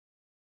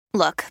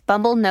Look,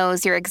 Bumble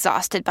knows you're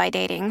exhausted by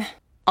dating.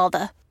 All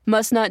the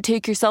must not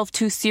take yourself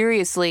too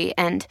seriously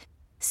and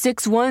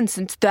 6'1"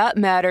 since that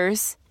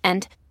matters.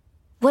 And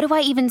what do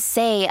I even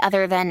say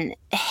other than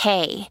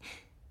hey?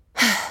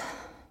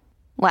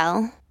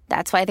 Well,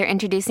 that's why they're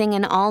introducing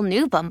an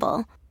all-new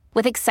Bumble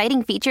with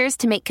exciting features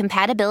to make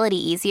compatibility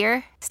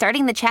easier,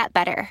 starting the chat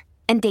better,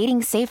 and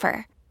dating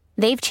safer.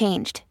 They've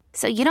changed,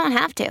 so you don't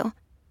have to.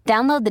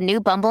 Download the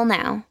new Bumble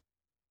now.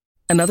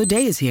 Another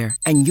day is here,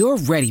 and you're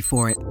ready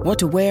for it. What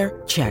to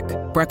wear? Check.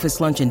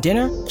 Breakfast, lunch, and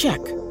dinner? Check.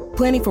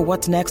 Planning for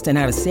what's next and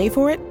how to save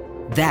for it?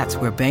 That's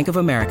where Bank of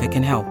America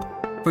can help.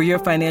 For your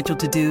financial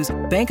to-dos,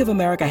 Bank of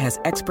America has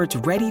experts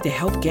ready to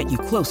help get you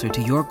closer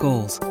to your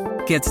goals.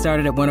 Get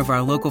started at one of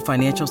our local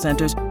financial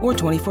centers or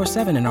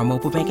 24/7 in our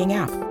mobile banking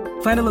app.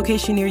 Find a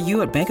location near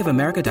you at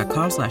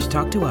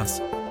bankofamerica.com/talktous.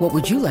 What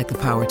would you like the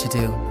power to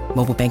do?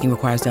 Mobile banking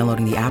requires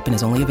downloading the app and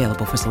is only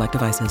available for select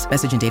devices.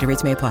 Message and data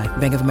rates may apply.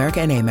 Bank of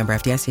America N.A., member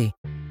FDIC.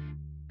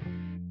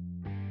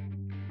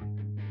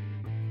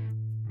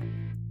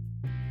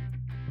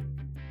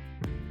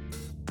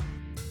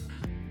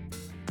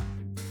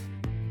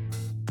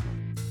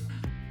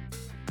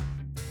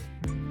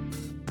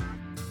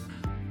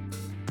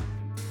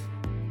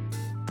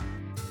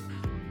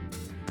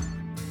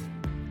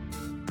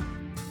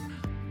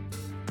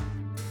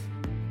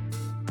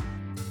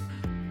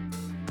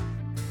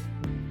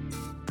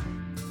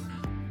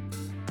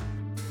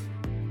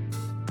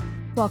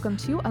 Welcome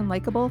to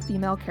Unlikable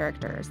Female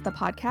Characters, the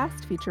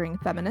podcast featuring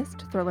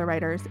feminist thriller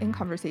writers in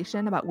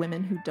conversation about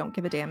women who don't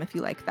give a damn if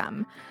you like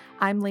them.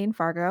 I'm Lane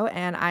Fargo,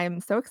 and I'm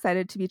so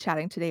excited to be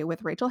chatting today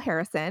with Rachel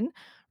Harrison.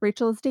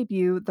 Rachel's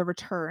debut, The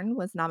Return,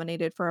 was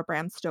nominated for a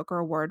Bram Stoker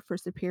Award for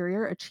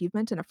Superior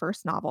Achievement in a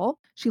First Novel.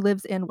 She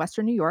lives in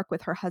Western New York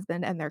with her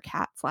husband and their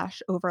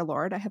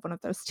cat/overlord. I have one of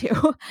those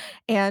too.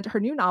 And her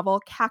new novel,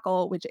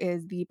 Cackle, which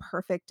is the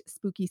perfect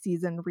spooky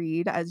season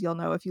read, as you'll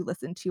know if you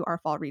listen to our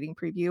fall reading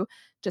preview,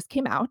 just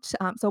came out.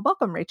 So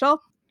welcome,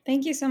 Rachel.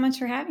 Thank you so much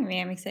for having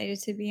me. I'm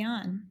excited to be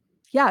on.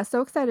 Yeah,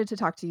 so excited to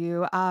talk to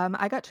you.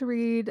 I got to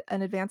read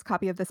an advanced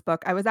copy of this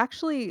book. I was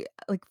actually,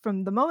 like,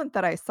 from the moment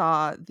that I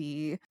saw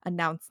the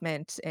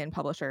announcement in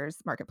Publishers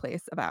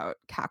Marketplace about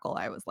Cackle,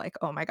 I was like,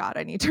 oh my God,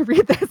 I need to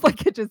read this.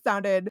 Like, it just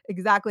sounded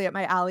exactly up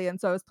my alley.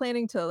 And so I was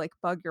planning to like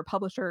bug your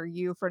publisher or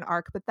you for an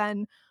arc. But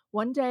then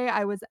one day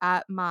I was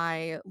at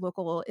my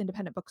local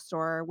independent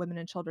bookstore, Women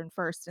and Children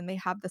First, and they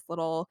have this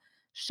little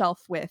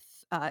shelf with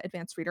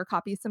advanced reader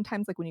copies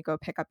sometimes, like when you go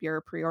pick up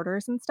your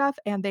pre-orders and stuff,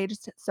 and they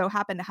just so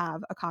happened to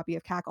have a copy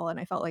of Cackle, and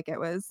I felt like it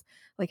was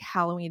like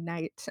Halloween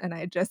night and I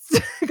had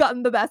just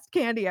gotten the best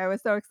candy. I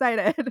was so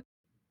excited.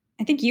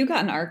 I think you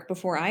got an arc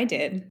before I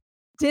did.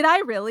 Did I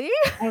really?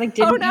 I Oh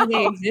didn't know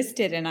they no.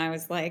 existed, and I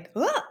was like,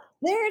 "Oh,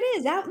 there it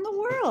is out in the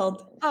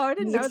world." Oh, I It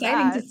didn't was know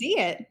exciting to that. see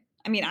it.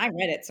 I mean, I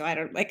read it, so I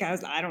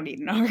don't need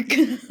an arc.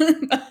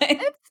 But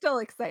It's still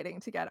exciting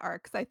to get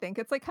arcs. I think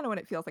it's like kind of when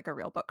it feels like a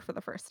real book for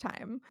the first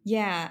time.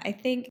 yeah, I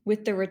think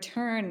with The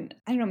Return,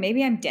 I don't know,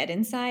 maybe I'm dead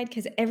inside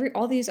because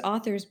all these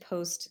authors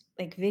post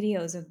like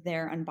videos of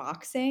their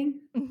unboxing,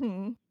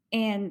 Hmm.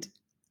 and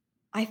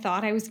I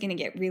thought I was gonna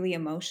get really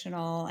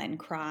emotional and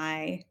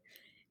cry.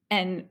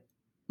 And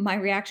my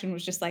reaction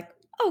was just like,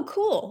 "Oh,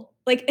 cool."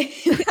 Like,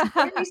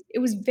 it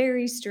was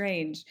very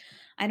strange.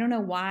 I don't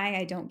know why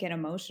I don't get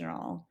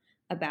emotional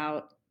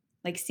about,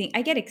 like, seeing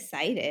I get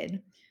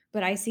excited,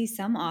 but I see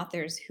some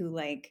authors who,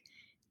 like,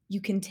 you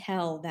can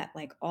tell that,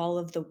 like, all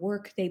of the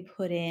work they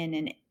put in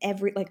and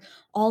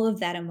all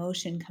of that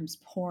emotion comes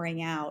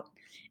pouring out,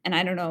 and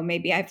I don't know,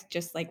 maybe I've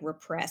just, like,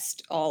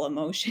 repressed all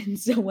emotion,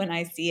 so when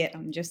I see it,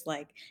 I'm just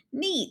like,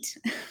 "Neat."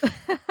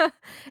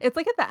 It's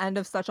like at the end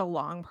of such a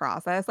long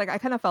process. Like I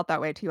kind of felt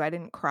that way too. I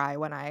didn't cry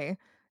when I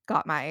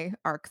got my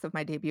arcs of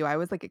my debut. I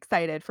was like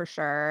excited for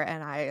sure,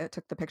 and I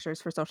took the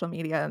pictures for social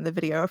media and the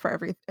video for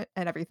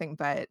everything,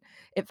 but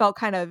it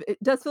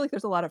does feel like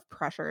there's a lot of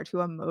pressure to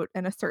emote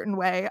in a certain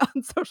way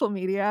on social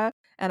media,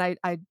 and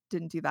I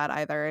didn't do that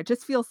either. It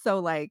just feels so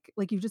like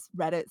you've just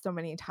read it so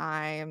many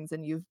times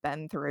and you've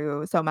been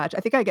through so much. I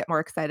think I get more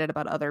excited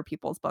about other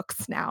people's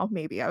books now.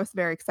 Maybe I was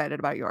very excited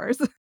about yours.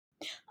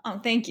 Oh,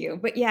 thank you.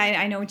 But yeah,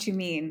 I know what you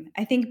mean.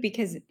 I think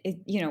because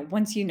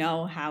once you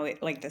know how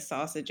the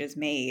sausage is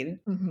made,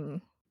 Hmm.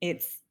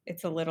 it's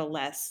a little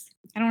less.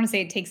 I don't want to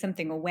say it takes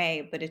something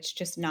away, but it's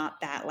just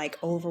not that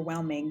like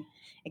overwhelming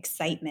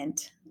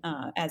excitement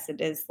as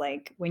it is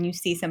like when you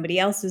see somebody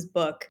else's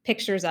book,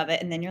 pictures of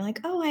it, and then you're like,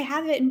 oh, I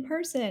have it in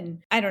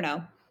person. I don't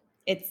know.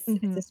 It's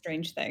a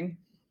strange thing.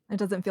 It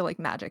doesn't feel like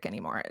magic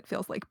anymore. It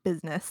feels like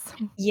business.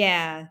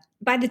 Yeah.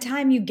 By the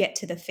time you get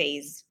to the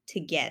phase to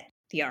get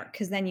the art,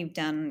 because then you've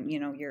done,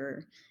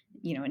 your,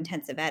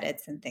 intensive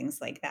edits and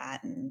things like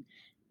that. And,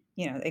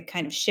 it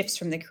kind of shifts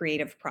from the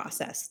creative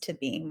process to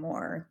being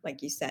more,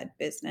 like you said,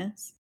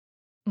 business.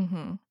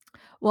 Mhm.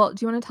 Well,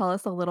 do you wanna tell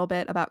us a little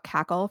bit about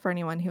Cackle for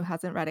anyone who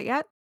hasn't read it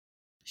yet?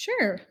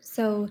 Sure.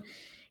 So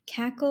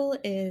Cackle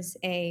is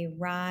a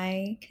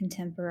wry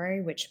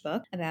contemporary witch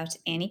book about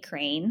Annie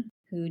Crane,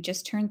 who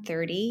just turned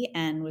 30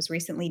 and was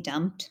recently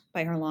dumped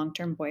by her long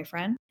term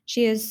boyfriend.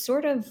 She is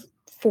sort of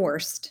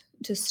forced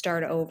to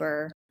start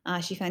over.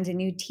 She finds a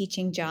new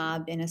teaching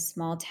job in a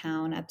small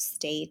town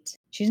upstate.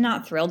 She's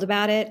not thrilled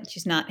about it.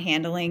 She's not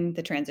handling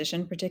the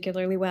transition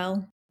particularly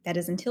well. That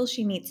is until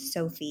she meets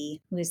Sophie,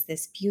 who is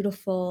this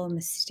beautiful,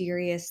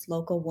 mysterious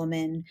local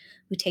woman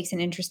who takes an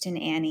interest in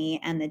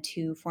Annie, and the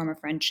two form a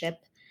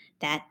friendship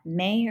that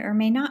may or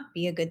may not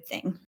be a good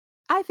thing.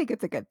 I think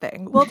it's a good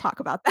thing. We'll talk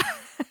about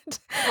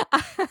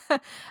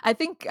that. I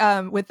think,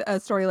 with a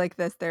story like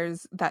this,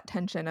 there's that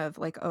tension of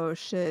like, oh,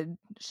 should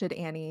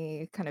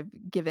Annie kind of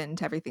give in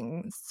to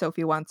everything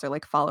Sophie wants or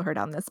like follow her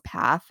down this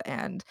path?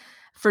 And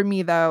for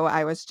me, though,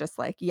 I was just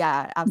like,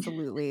 yeah,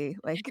 absolutely.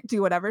 Like,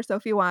 do whatever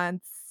Sophie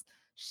wants.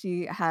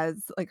 She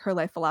has like her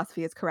life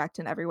philosophy is correct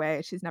in every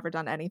way. She's never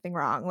done anything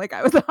wrong. Like,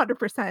 I was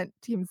 100%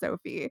 team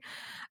Sophie.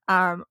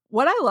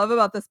 What I love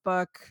about this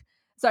book,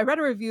 so I read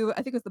a review, I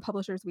think it was the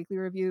Publisher's Weekly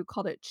review,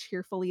 called it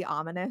cheerfully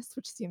ominous,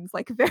 which seems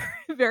like very,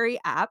 very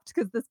apt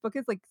because this book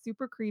is like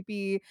super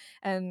creepy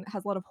and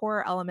has a lot of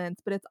horror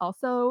elements, but it's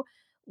also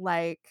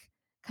like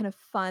kind of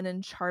fun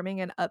and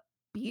charming and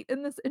upbeat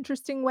in this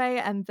interesting way.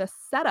 And the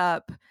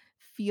setup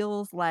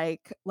feels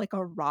like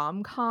a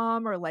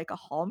rom-com or like a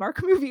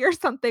Hallmark movie or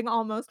something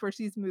almost, where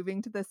she's moving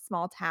to this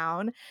small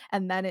town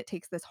and then it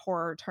takes this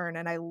horror turn.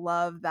 And I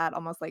love that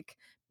almost like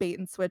bait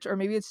and switch, or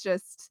maybe it's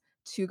just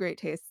two great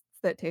tastes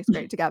that taste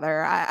great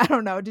together. I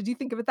don't know. Did you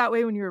think of it that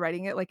way when you were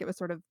writing it? Like it was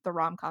sort of the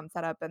rom-com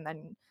setup and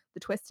then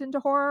the twist into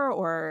horror,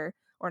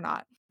 or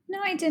not? No,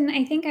 I didn't.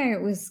 I think I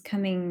was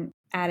coming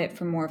at it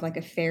from more of like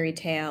a fairy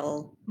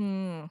tale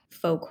Hmm.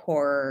 folk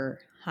horror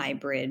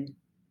hybrid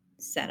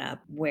setup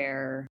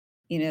where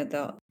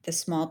the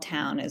small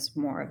town is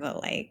more of a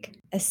like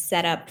a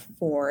setup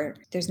for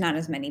there's not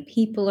as many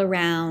people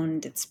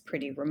around, it's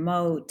pretty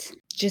remote,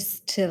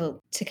 just to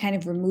kind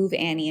of remove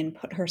Annie and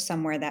put her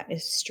somewhere that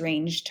is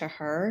strange to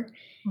her,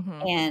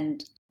 Mhm.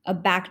 and a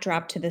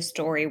backdrop to the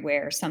story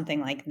where something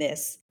like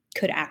this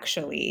could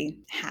actually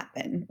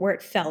happen, where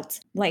it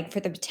felt like for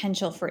the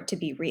potential for it to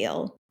be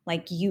real,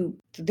 like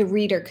the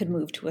reader could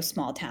move to a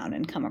small town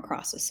and come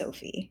across a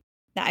Sophie.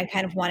 That I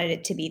kind of wanted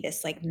it to be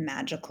this like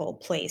magical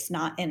place,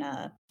 not in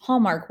a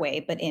Hallmark way,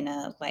 but in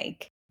a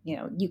like,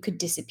 you could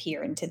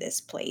disappear into this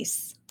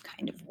place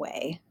kind of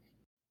way.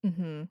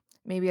 Mhm.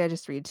 Maybe I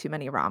just read too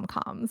many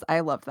rom-coms. I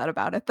love that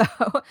about it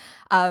though.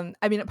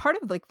 I mean, part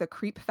of like the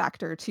creep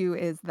factor too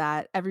is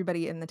that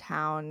everybody in the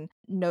town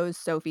knows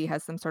Sophie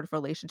has some sort of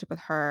relationship with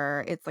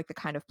her. It's like the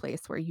kind of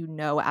place where you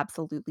know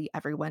absolutely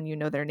everyone, you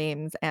know their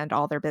names and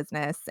all their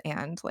business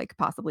and like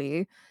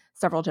possibly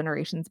several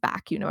generations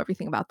back, you know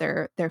everything about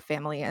their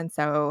family. And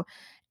so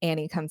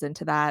Annie comes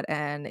into that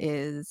and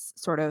is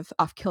sort of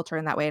off kilter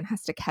in that way and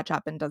has to catch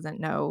up and doesn't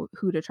know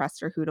who to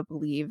trust or who to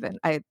believe. And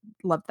I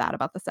love that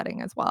about the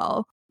setting as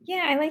well.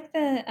 Yeah, I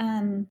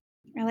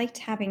liked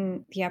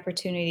having the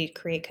opportunity to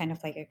create kind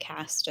of like a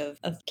cast of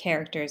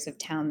characters of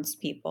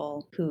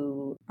townspeople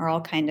who are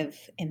all kind of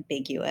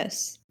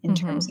ambiguous in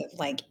terms Mhm. of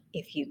like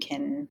if you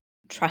can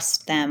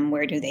trust them,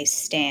 where do they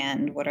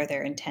stand, what are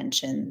their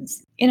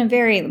intentions. In a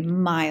very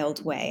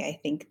mild way, I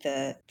think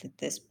that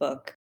this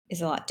book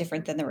is a lot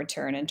different than The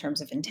Return in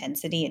terms of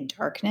intensity and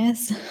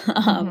darkness.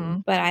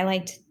 Mhm. But I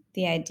liked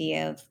the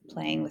idea of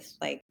playing with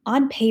like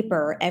on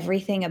paper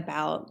everything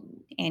about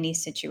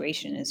Annie's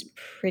situation is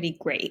pretty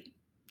great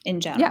in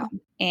Yeah. general.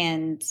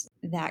 And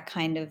that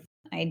kind of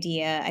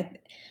idea,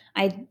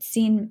 I'd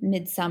seen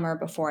Midsummer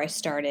before I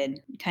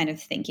started kind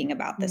of thinking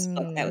about this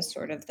book. That Mm. was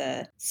sort of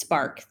the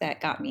spark that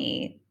got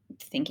me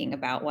thinking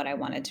about what I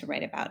wanted to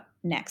write about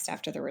next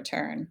after The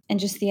Return. And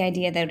just the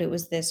idea that it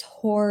was this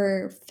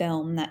horror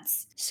film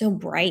that's so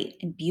bright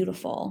and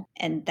beautiful,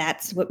 and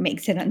that's what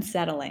makes it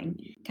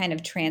unsettling, kind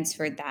of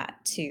transferred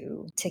that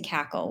to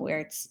Cackle, where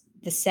it's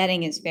the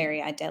setting is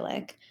very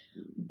idyllic,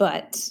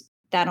 but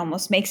that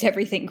almost makes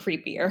everything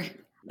creepier.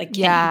 Like, can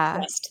you Yeah.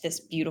 trust this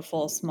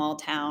beautiful small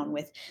town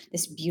with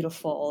this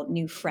beautiful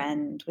new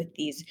friend with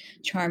these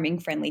charming,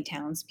 friendly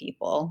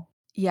townspeople?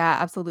 Yeah,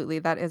 absolutely.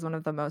 That is one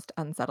of the most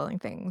unsettling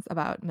things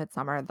about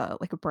Midsummer, the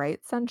like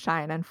bright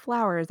sunshine and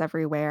flowers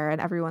everywhere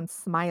and everyone's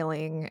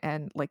smiling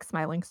and like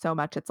smiling so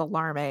much it's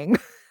alarming.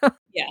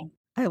 Yeah.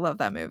 I love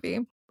that movie.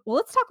 Well,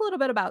 let's talk a little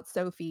bit about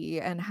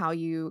Sophie and how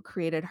you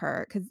created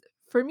her. Because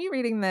for me,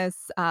 reading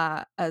this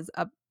as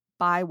a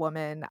bi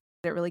woman,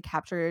 it really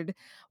captured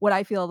what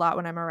I feel a lot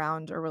when I'm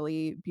around a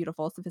really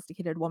beautiful,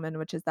 sophisticated woman,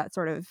 which is that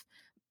sort of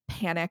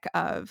panic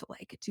of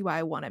like, do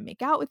I want to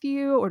make out with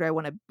you or do I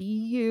want to be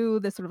you?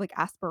 This sort of like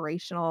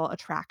aspirational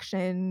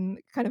attraction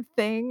kind of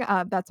thing.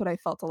 That's what I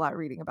felt a lot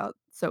reading about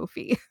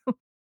Sophie.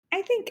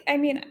 I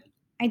mean,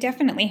 I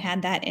definitely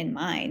had that in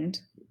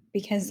mind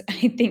because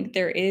I think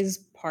there is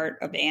part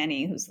of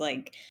Annie who's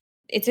like,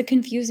 it's a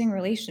confusing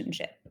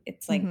relationship.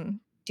 It's like, Hmm.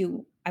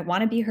 do I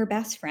want to be her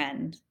best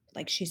friend?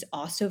 Like she's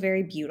also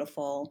very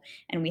beautiful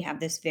and we have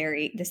this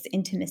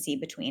intimacy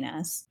between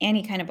us.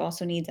 Annie kind of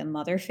also needs a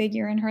mother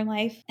figure in her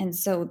life. And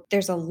so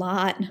there's a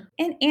lot,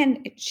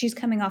 and she's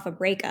coming off a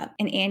breakup,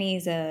 and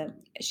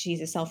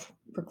she's a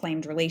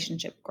self-proclaimed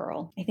relationship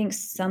girl. I think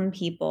some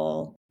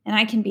people And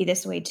I can be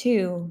this way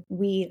too.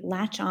 We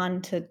latch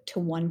on to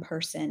one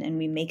person and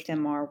we make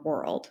them our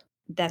world.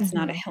 That's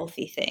not a Mhm.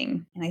 healthy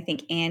thing. And I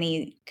think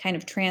Annie kind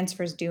of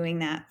transfers doing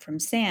that from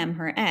Sam,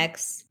 her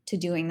ex, to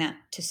doing that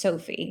to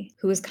Sophie,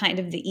 who is kind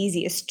of the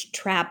easiest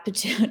trap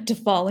to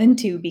fall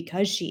into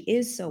because she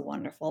is so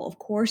wonderful. Of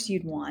course,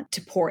 you'd want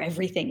to pour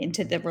everything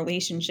into the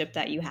relationship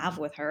that you have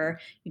with her.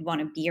 You'd want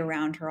to be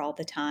around her all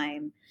the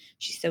time.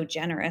 She's so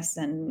generous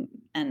and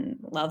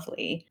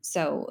lovely.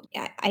 So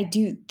I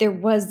do. There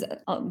was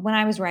when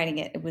I was writing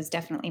it, it was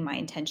definitely my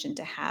intention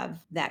to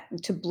have that,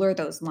 to blur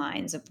those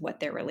lines of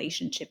what their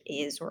relationship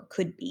is or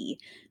could be,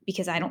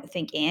 because I don't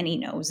think Annie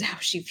knows how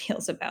she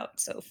feels about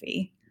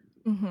Sophie.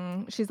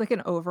 Mhm. She's like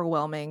an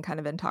overwhelming, kind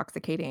of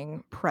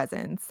intoxicating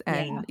presence,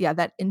 Yeah. and yeah,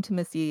 that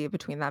intimacy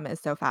between them is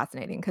so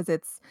fascinating because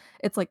it's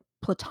like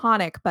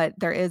platonic, but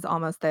there is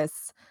almost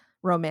this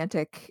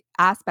romantic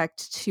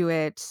aspect to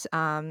it,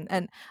 and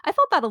I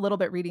felt that a little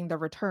bit reading The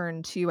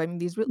Return too. I mean,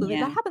 that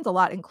Yeah. happens a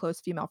lot in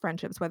close female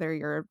friendships, whether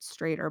you're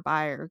straight or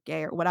bi or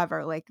gay or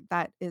whatever, like,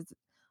 that is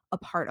a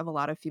part of a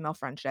lot of female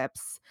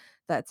friendships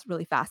that's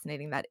really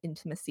fascinating, that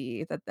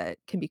intimacy that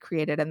can be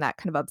created and that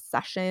kind of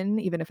obsession,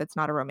 even if it's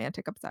not a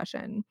romantic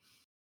obsession.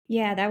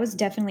 Yeah, that was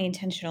definitely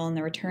intentional in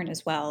The Return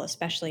as well,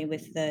 especially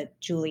with the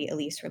Julie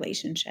Elise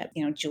relationship.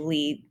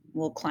 Julie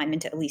will climb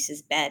into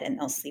Elise's bed and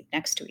they'll sleep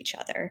next to each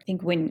other. I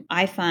think when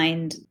I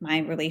find my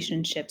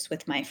relationships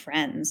with my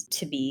friends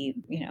to be,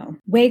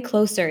 way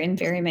closer in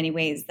very many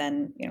ways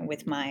than,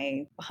 with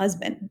my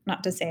husband.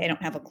 Not to say I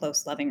don't have a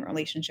close, loving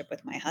relationship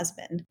with my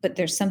husband, but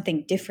there's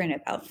something different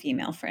about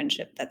female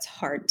friendship that's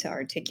hard to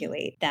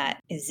articulate, that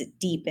is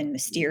deep and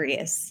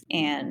mysterious.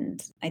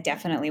 And I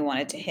definitely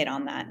wanted to hit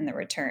on that in The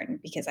Return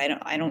because I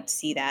don't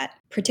see that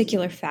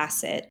particular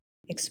facet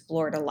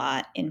explored a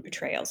lot in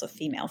portrayals of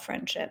female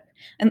friendship,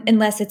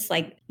 unless it's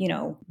like,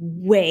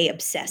 way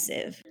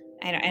obsessive.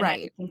 And I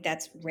Right. think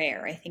that's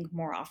rare. I think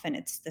more often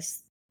it's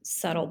this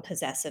subtle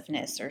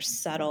possessiveness or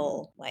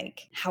subtle,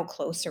 like, how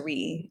close are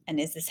we and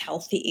is this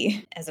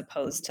healthy, as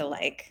opposed to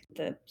like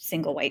the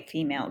single white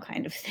female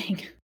kind of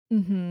thing.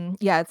 Mhm.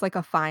 Yeah, it's like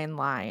a fine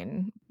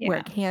line where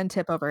Yeah. it can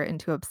tip over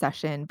into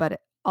obsession,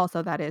 but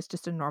also that is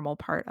just a normal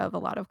part of a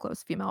lot of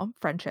close female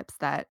friendships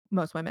that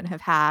most women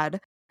have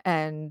had,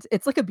 and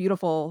it's like a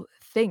beautiful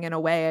thing in a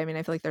way. I mean,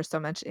 I feel like there's so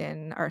much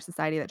in our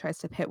society that tries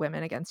to pit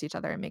women against each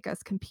other and make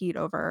us compete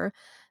over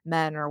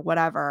men or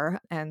whatever,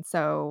 and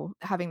so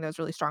having those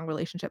really strong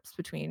relationships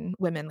between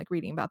women, like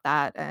reading about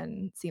that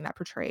and seeing that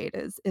portrayed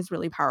is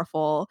really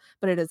powerful,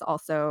 but it is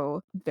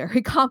also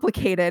very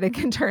complicated and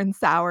can turn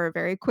sour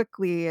very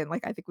quickly, and,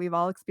 like, I think we've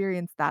all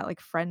experienced that, like,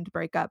 friend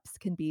breakups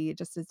can be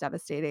just as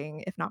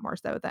devastating, if not more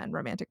so, than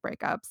romantic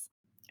breakups.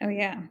 Oh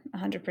yeah,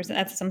 100%.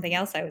 That's something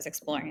else I was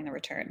exploring in The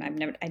Return.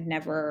 I'd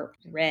never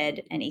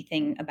read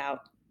anything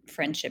about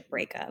friendship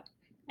breakup,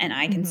 and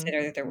I Mhm,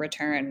 consider The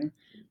Return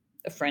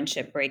a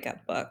friendship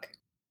breakup book.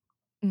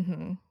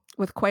 mhm,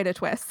 with quite a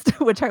twist,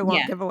 which I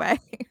won't Yeah, give away.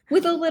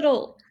 with a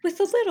little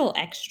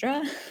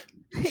extra.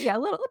 Yeah, a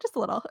little, just a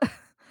little.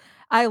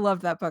 I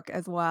love that book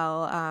as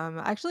well.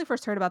 I actually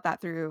first heard about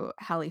that through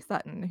Hallie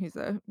Sutton, who's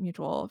a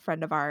mutual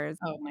friend of ours.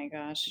 Oh my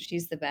gosh,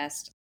 she's the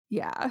best.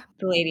 Yeah.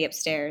 The Lady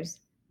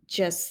Upstairs.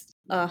 Just,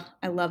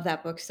 I love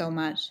that book so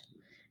much.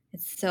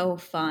 It's so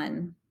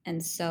fun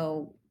and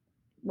so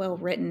well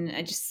written.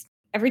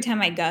 Every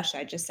time I gush,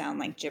 I just sound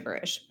like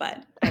gibberish,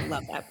 but I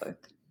love that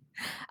book.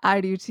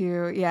 I do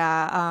too.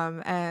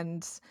 Yeah.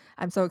 And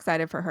I'm so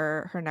excited for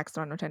her next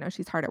one, which I know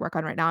she's hard at work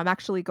on right now. I'm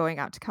actually going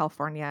out to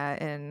California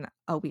in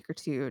a week or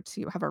two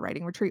to have a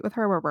writing retreat with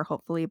her where we're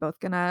hopefully both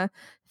gonna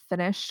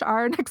finish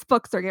our next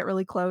books or get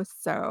really close.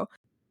 So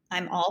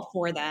I'm all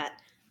for that.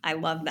 I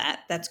love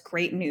that. That's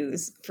great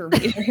news for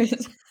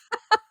readers.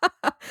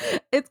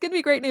 it's gonna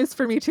be great news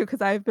for me too,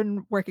 because I've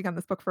been working on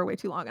this book for way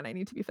too long and I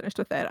need to be finished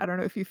with it. I don't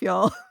know if you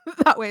feel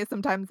that way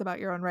sometimes about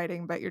your own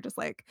writing, but you're just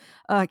like,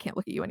 oh, I can't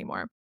look at you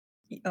anymore.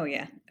 Oh,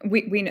 yeah.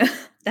 We know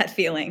that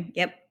feeling.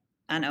 Yep.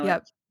 I know it.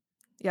 Yep.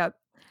 Yep.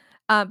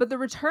 But The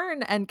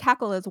Return and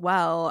Cackle as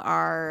well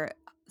are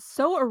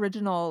so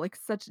original, like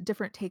such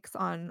different takes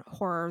on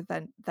horror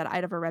than that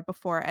I'd ever read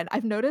before. And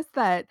I've noticed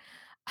that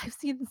I've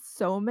seen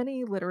so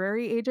many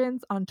literary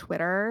agents on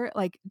Twitter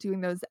like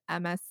doing those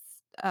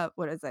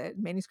what is it,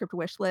 manuscript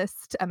wish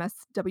list,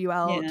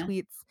 MSWL Yeah.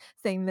 tweets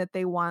saying that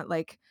they want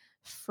like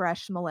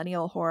fresh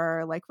millennial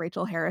horror like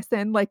Rachel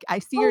Harrison. Like I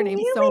see your Oh,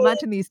 name so really?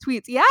 much in these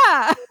tweets.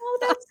 Yeah. Oh,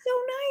 that's so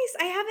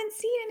nice. I haven't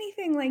seen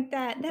anything like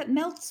that. That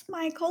melts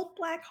my cold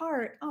black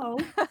heart.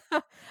 Oh.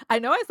 I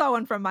know I saw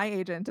one from my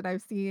agent, and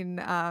I've seen,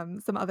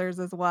 some others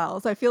as well.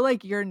 So I feel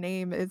like your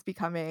name is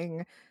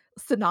becoming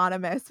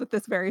synonymous with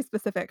this very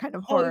specific kind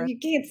of Oh, horror. you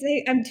can't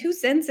say I'm too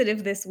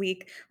sensitive this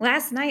week.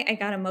 Last night, I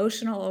got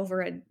emotional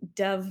over a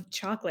Dove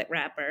chocolate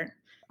wrapper.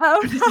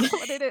 Oh, I no, was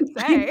what did it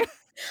like, I'm say?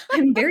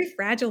 I'm very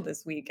fragile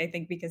this week, I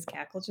think because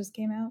Cackle just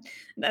came out.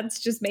 That's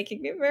just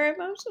making me very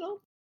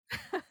emotional.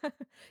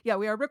 Yeah,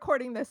 we are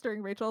recording this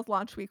during Rachel's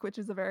launch week, which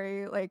is a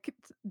very, like,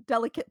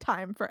 delicate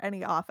time for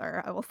any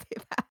author, I will say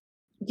that.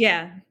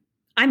 Yeah.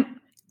 I'm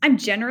I'm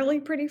generally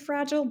pretty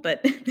fragile,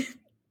 but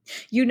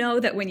You know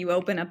that when you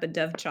open up a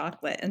Dove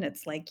chocolate and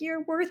it's like,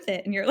 "You're worth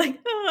it," and you're like,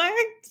 "Oh,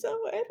 I'm so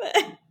worth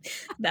it."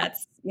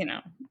 That's,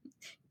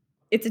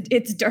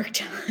 it's a dark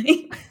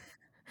time.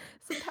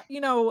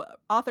 Someti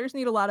authors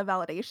need a lot of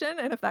validation,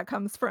 and if that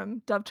comes from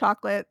Dove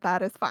chocolate,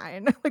 that is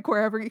fine, like,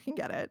 wherever you can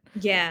get it.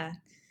 Yeah.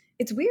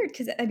 It's weird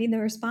because I mean, the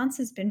response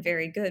has been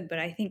very good, but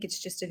I think it's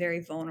just a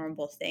very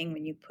vulnerable thing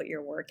when you put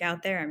your work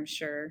out there. I'm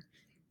sure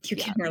you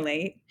Yeah. can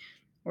relate,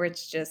 where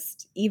it's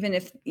just even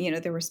if,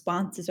 the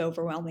response is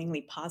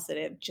overwhelmingly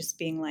positive, just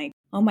being like,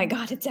 "Oh my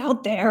god, it's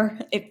out there."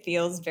 It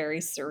feels very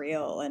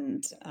surreal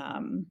and,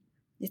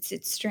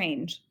 it's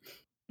strange.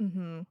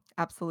 Mhm.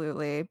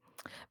 Absolutely.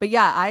 But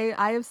yeah,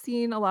 I have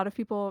seen a lot of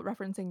people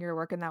referencing your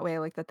work in that way,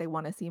 like that they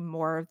want to see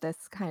more of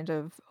this kind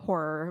of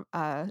horror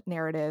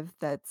narrative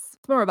that's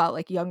more about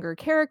like younger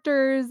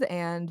characters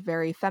and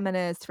very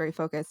feminist, very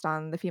focused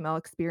on the female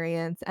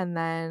experience. And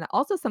then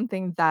also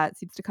something that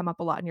seems to come up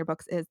a lot in your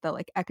books is the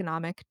like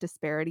economic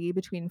disparity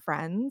between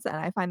friends. And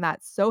I find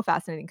that so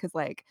fascinating because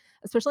like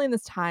especially in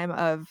this time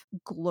of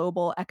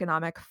global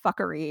economic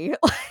fuckery,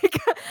 like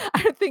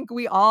I think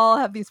we all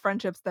have these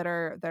friendships that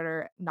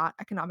are not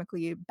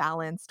economically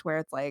balanced where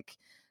it's like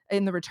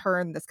in the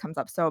return this comes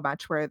up so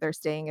much where they're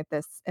staying at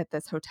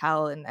this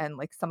hotel and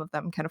like some of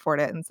them can afford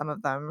it and some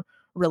of them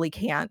really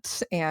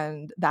can't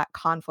and that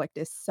conflict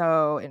is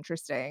so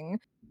interesting.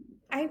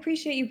 I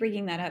appreciate you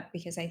bringing that up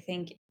because I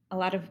think a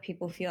lot of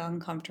people feel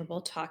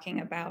uncomfortable talking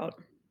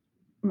about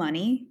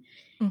money,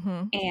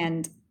 Mhm.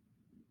 and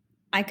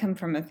I come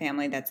from a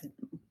family that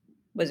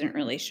wasn't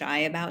really shy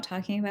about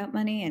talking about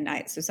money, and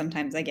I so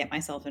sometimes I get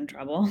myself in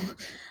trouble,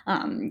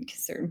 'cause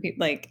certain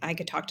people like, I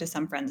could talk to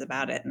some friends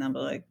about it, and they'll be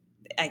like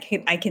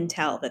I can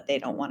tell that they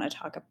don't wanna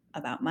talk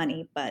about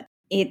money, but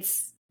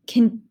it's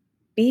can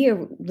be a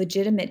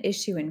legitimate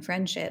issue in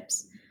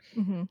friendships,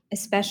 Mhm.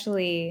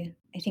 especially,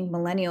 I think,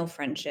 millennial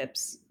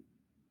friendships,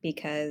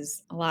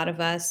 because a lot of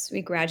us,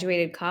 we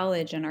graduated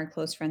college and our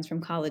close friends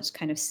from college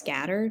kind of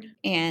scattered.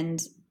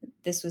 And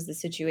this was the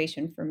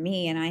situation for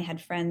me. And I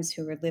had friends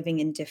who were living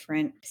in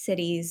different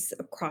cities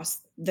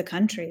across the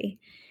country.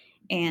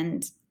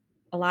 And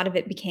a lot of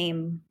it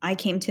became, I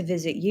came to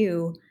visit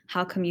you.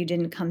 How come you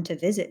didn't come to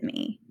visit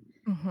me?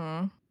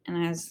 Mhm. And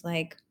I was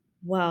like,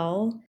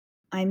 well,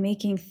 I'm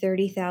making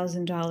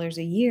 $30,000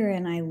 a year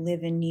and I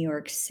live in New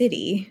York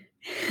City.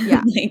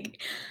 Yeah.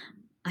 Like,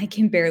 I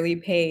can barely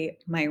pay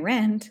my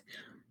rent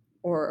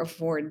or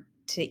afford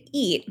to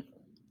eat.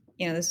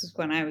 This is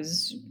when I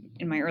was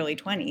in my early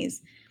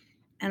 20s.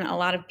 And a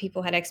lot of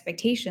people had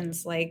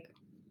expectations like,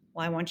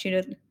 well, I want you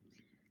to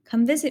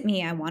come visit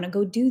me. I want to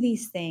go do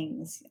these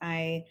things.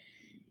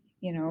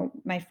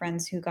 My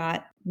friends who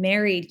got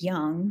married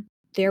young,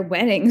 their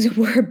weddings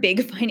were a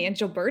big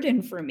financial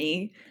burden for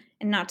me.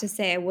 And not to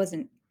say I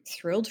wasn't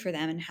thrilled for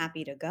them and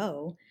happy to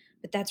go,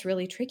 but that's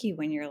really tricky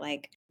when you're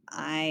like,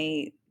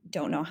 I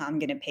don't know how I'm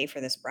going to pay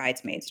for this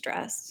bridesmaid's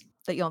dress.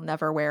 That you'll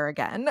never wear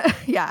again.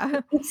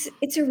 Yeah.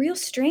 It's a real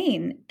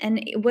strain, and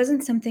it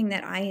wasn't something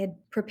that I had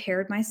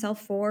prepared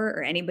myself for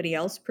or anybody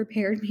else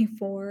prepared me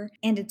for,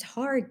 and it's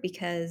hard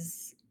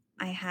because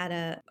I had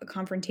a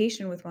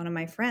confrontation with one of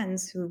my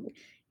friends who,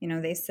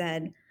 they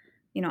said,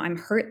 "I'm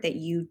hurt that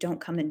you don't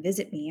come and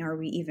visit me. Are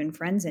we even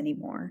friends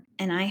anymore?"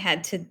 And I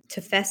had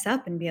to fess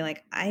up and be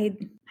like, I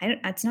don't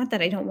it's not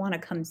that I don't wanna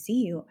come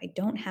see you, I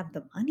don't have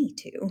the money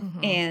to."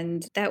 Mhm.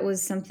 And that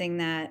was something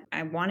that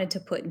I wanted to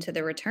put into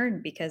the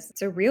return because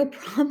it's a real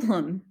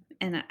problem,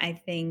 and I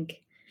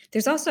think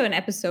there's also an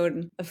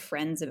episode of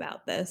Friends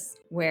about this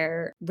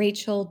where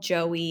Rachel,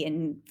 Joey,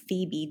 and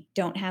Phoebe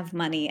don't have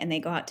money, and they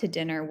go out to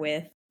dinner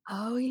with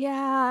Oh,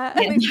 yeah,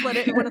 and they split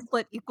it Chandler. wanna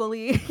split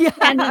equally.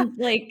 And Yeah.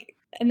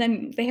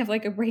 then they have,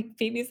 like, a break.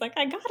 Phoebe's like,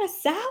 "I got a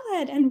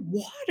salad and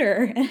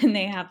water," and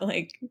they have,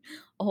 like,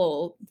 a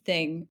whole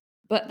thing.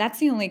 But that's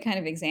the only kind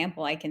of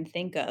example I can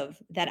think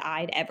of that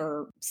I'd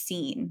ever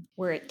seen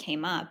where it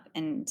came up,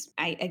 and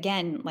I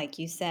again, like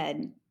you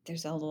said,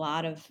 there's a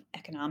lot of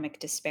economic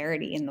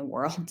disparity in the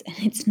world, and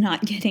it's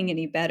not getting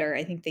any better.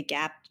 I think the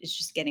gap is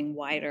just getting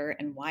wider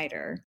and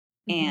wider,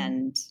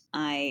 Mhm. and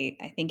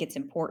I think it's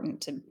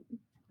important to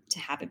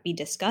have it be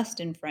discussed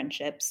in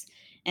friendships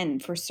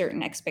and for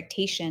certain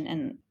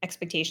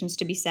expectations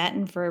to be set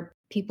and for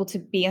people to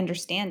be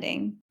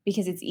understanding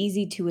because it's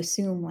easy to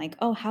assume like,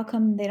 oh, how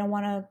come they don't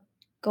want to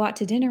go out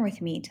to dinner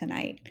with me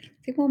tonight?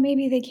 It's like, well,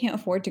 maybe they can't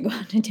afford to go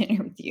out to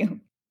dinner with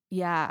you.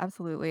 Yeah,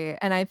 absolutely,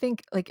 and I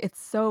think, like, it's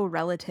so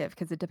relative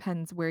because it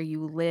depends where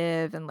you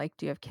live and, like,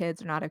 do you have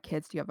kids or not have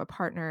kids? Do you have a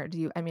partner? Do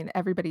you I mean,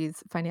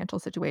 everybody's financial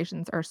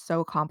situations are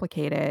so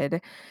complicated,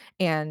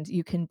 and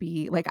you can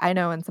be like, I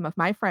know in some of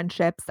my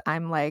friendships,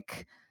 I'm,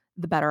 like,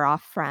 the better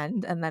off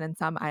friend, and then in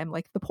some, I'm,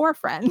 like, the poor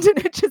friend,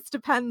 and it just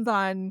depends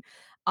on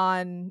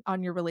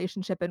your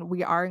relationship, and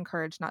we are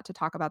encouraged not to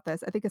talk about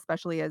this. I think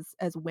especially as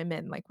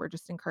women, like, we're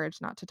just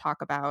encouraged not to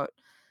talk about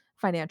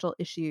financial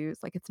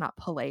issues, like it's not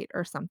polite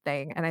or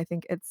something. And I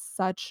think it's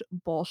such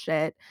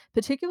bullshit,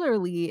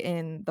 particularly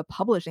in the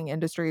publishing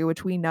industry,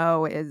 which we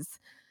know is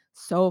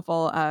so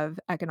full of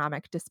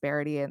economic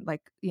disparity. And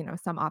like,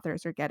 some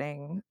authors are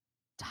getting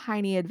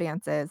tiny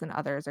advances and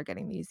others are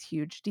getting these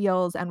huge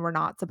deals, and we're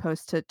not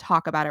supposed to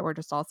talk about it. We're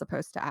just all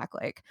supposed to act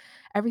like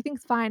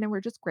everything's fine and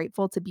we're just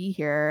grateful to be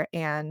here.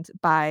 And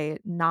by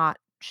not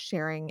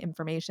sharing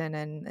information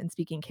and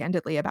speaking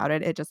candidly about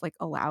it, it just like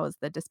allows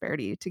the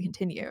disparity to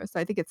continue. So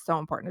I think it's so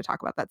important to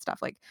talk about that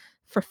stuff, like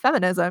for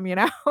feminism, you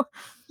know?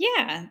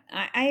 Yeah,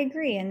 I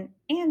agree. And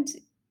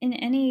in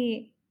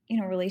any,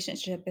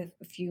 relationship,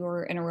 if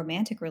you're in a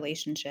romantic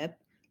relationship,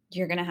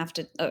 you're gonna have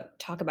to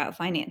talk about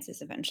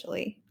finances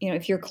eventually.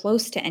 If you're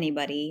close to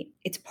anybody,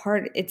 it's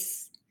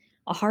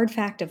a hard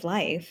fact of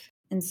life.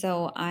 And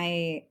so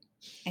I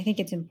think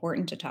it's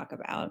important to talk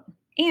about.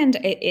 And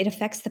it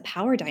affects the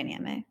power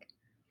dynamic.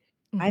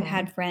 I've Mhm.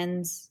 had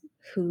friends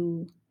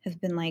who have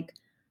been like,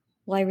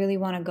 well, I really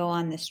want to go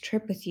on this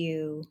trip with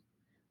you.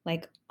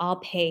 Like, I'll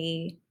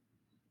pay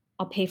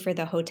for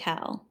the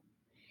hotel.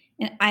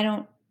 And I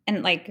don't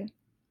and, like,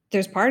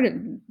 there's part of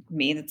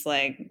me that's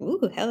like,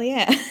 "Ooh, hell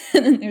yeah."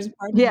 And then there's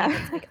part of me Yeah.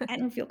 that's like, "I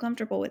don't feel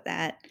comfortable with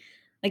that."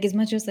 Like, as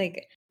much as,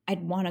 like,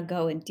 I'd wanna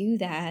go and do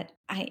that,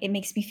 I it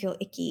makes me feel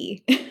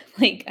icky,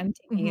 like I'm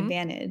taking Mhm.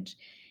 advantage.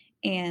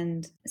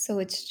 And so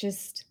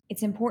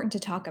it's important to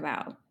talk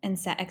about and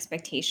set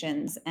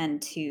expectations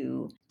and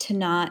to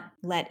not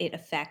let it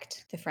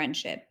affect the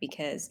friendship,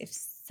 because if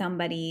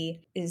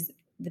somebody is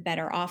the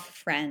better off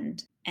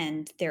friend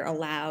and they're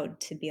allowed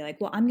to be like,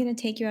 well, I'm going to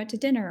take you out to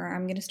dinner, or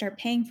I'm going to start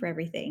paying for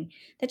everything,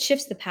 that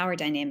shifts the power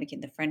dynamic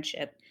in the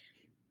friendship,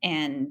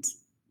 and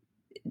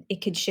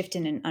it could shift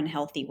in an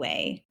unhealthy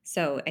way.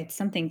 So it's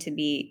something to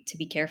be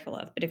careful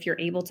of. But if you're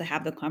able to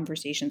have the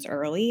conversations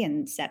early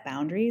and set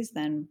boundaries,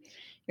 then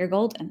you're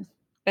golden.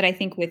 But I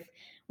think with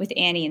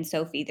Annie and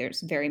Sophie,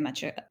 there's very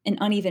much an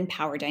uneven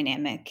power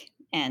dynamic,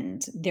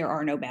 and there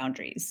are no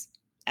boundaries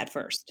at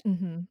first.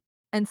 Mhm.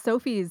 And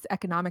Sophie's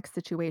economic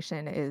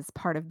situation is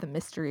part of the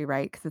mystery,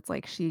 right? Because it's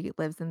like she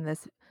lives in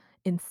this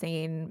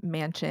insane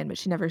mansion, but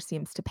she never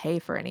seems to pay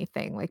for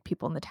anything. Like,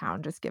 people in the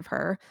town just give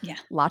her Yeah.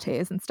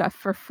 lattes and stuff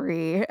for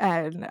free,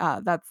 and,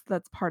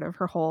 that's part of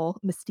her whole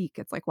mystique.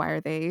 It's like, why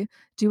are they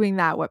doing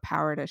that? What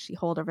power does she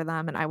hold over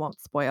them? And I won't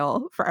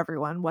spoil for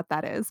everyone what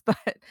that is,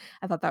 but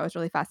I thought that was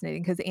really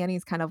fascinating because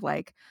Annie's kind of,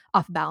 like,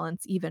 off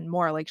balance even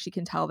more. Like, she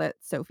can tell that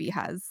Sophie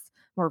has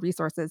more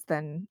resources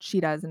than she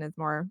does and is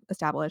more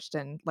established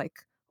and,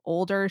 like,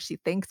 older, she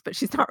thinks, but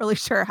she's not really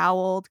sure how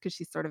old because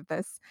she's sort of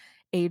this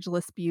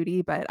ageless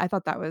beauty. But I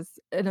thought that was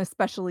an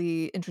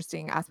especially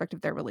interesting aspect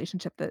of their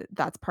relationship,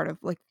 that's part of,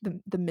 like,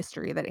 the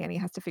mystery that Annie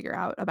has to figure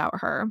out about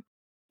her.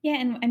 Yeah,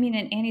 and I mean,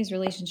 in Annie's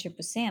relationship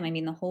with Sam, I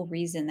mean, the whole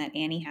reason that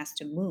Annie has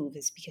to move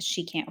is because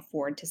she can't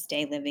afford to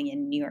stay living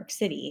in New York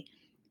City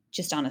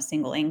just on a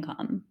single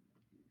income.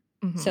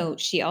 Mhm. So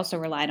she also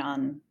relied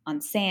on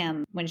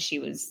Sam when she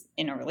was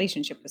in a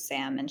relationship with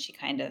Sam, and she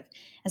kind of,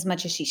 as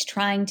much as she's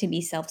trying to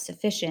be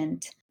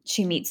self-sufficient,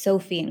 she meets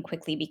Sophie and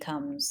quickly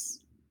becomes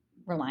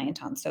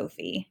reliant on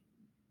Sophie.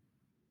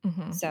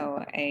 Mhm.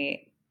 So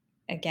I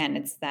again,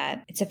 it's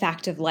a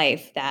fact of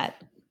life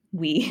that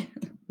we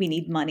we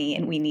need money,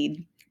 and we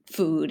need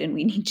food, and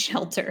we need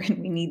shelter, and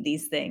we need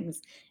these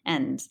things.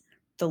 And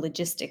the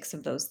logistics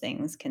of those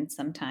things can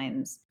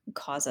sometimes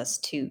cause us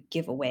to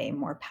give away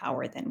more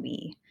power than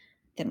we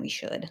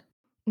should.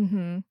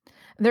 Mhm.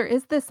 There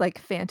is this, like,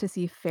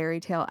 fantasy fairy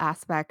tale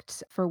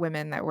aspect for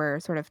women that we're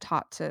sort of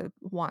taught to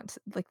want,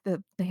 like,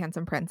 the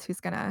handsome prince who's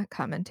gonna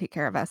come and take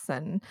care of us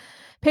and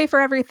pay for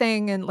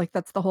everything, and, like,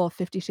 that's the whole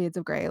 50 Shades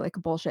of Grey, like,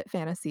 bullshit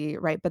fantasy,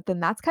 right? But then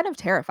that's kind of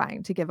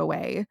terrifying to give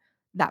away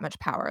that much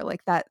power,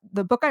 like, that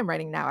the book I'm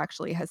writing now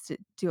actually has to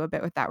do a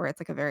bit with that, where it's,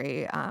 like, a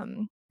very,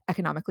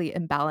 economically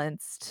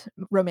imbalanced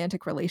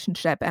romantic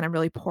relationship, and I'm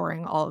really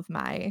pouring all of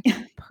my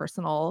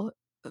personal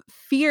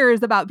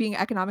fears about being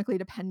economically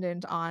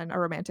dependent on a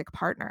romantic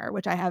partner,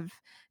 which I have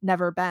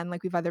never been.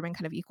 Like, we've either been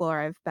kind of equal or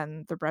I've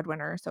been the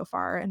breadwinner so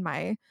far in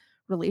my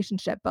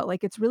relationship. But,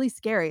 like, it's really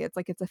scary. It's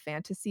like it's a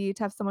fantasy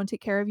to have someone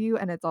take care of you.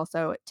 And it's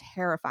also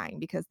terrifying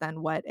because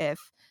then what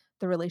if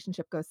the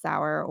relationship goes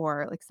sour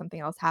or like something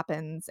else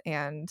happens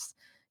and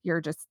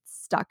you're just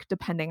stuck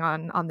depending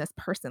on this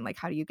person? Like,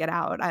 how do you get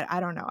out? I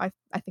don't know. I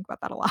think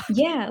about that a lot.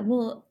 Yeah,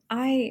 well,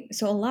 I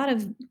so a lot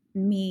of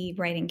me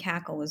writing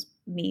Cackle was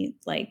me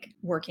like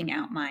working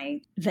out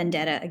my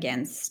vendetta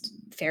against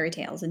fairy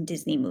tales and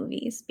Disney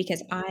movies,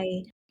 because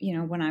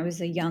when I was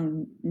a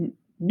young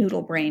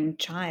noodle brain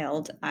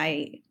child,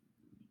 I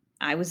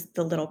was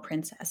the little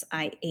princess.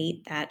 I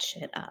ate that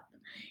shit up.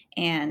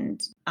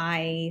 And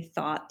I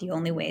thought the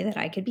only way that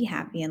I could be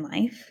happy in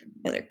life,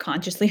 whether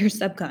consciously or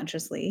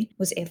subconsciously,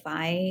 was if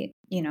I,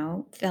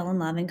 fell in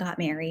love and got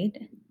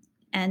married,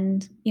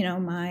 and,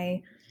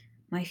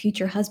 my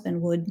future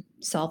husband would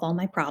solve all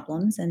my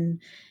problems and,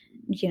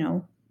 you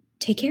know,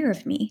 take care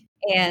of me.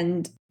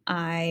 And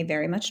I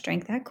very much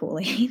drank that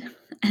Kool-Aid.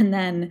 And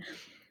then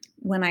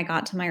when I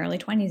got to my early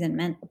 20s and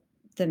met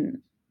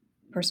the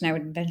person I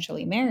would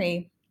eventually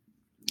marry,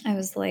 I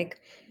was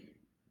like,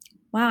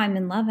 wow, I'm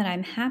in love and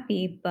I'm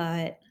happy,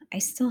 but I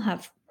still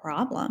have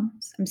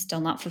problems. I'm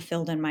still not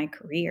fulfilled in my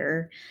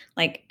career.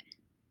 Like,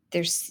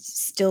 there's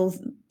still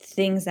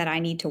things that I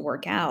need to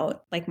work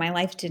out. Like my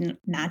life didn't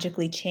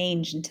magically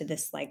change into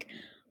this like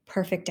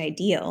perfect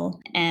ideal.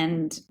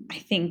 And I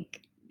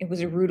think it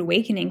was a rude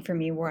awakening for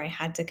me where I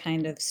had to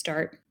kind of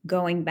start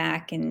going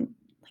back and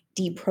like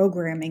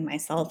deprogramming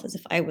myself as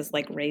if I was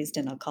like raised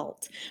in a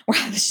cult, where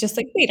I was just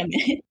like, wait a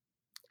minute.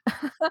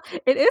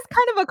 It is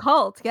kind of a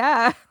cult,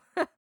 yeah.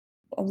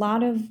 A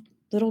lot of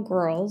little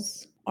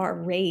girls are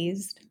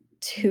raised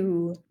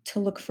to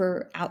look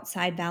for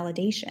outside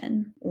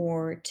validation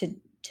or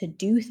to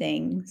do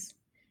things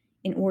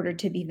in order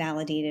to be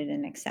validated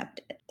and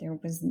accepted. There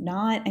was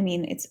not, I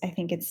mean, I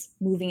think it's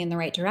moving in the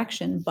right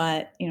direction,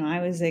 but, I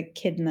was a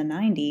kid in the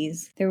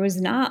 90s. There was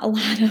not a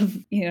lot of,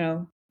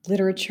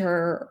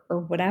 literature or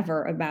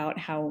whatever about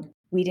how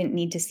we didn't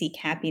need to seek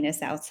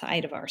happiness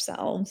outside of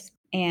ourselves.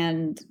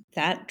 And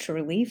that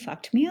truly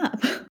fucked me up.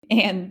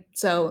 And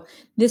so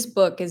this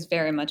book is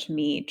very much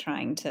me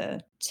trying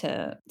to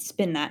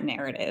spin that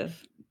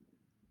narrative.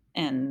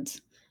 And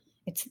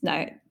it's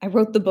not, I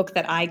wrote the book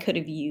that I could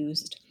have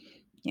used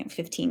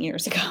 15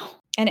 years ago.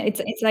 And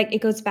it's like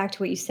it goes back to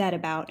what you said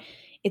about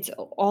it's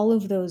all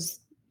of those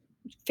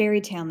fairy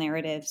tale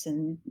narratives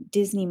and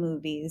Disney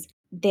movies,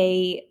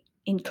 they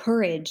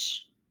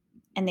encourage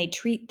and they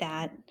treat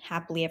that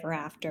happily ever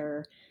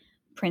after,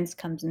 prince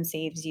comes and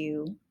saves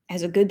you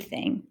as a good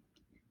thing.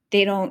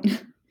 They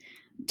don't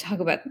talk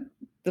about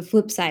the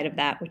flip side of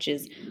that, which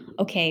is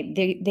okay,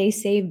 they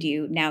saved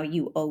you, now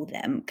you owe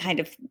them. Kind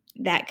of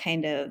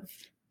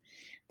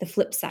the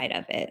flip side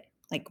of it.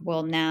 Like,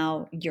 well,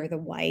 now you're the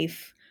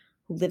wife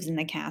who lives in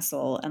the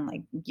castle and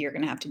like you're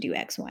going to have to do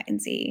X, Y,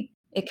 and Z.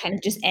 It kind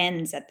of just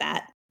ends at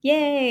that.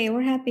 Yay,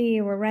 we're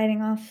happy. We're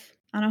riding off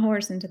on a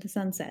horse into the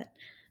sunset.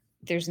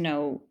 There's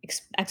no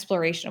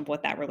exploration of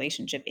what that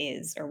relationship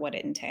is or what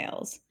it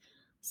entails.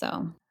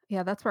 So,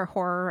 Yeah, that's where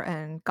horror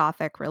and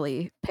gothic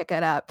really pick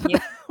it up.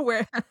 yeah.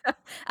 Where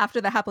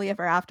after the happily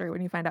ever after,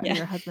 when you find out who Yeah.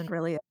 your husband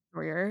really is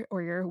or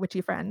your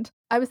witchy friend.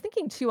 I was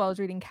thinking too while I was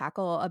reading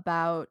Cackle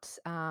about,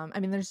 I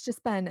mean, there's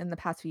just been in the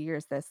past few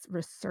years this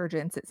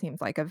resurgence, it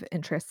seems like, of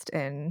interest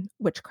in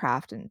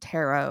witchcraft and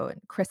tarot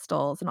and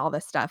crystals and all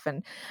this stuff.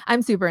 And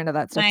I'm super into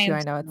that stuff I too. am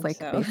I know it's too, like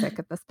so basic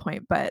at this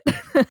point, but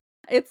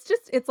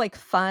it's like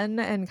fun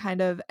and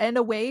kind of and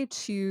a way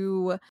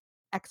to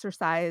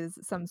exercise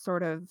some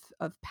sort of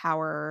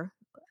power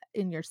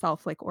in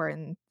yourself, like, or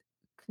in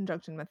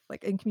conjunction with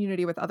like in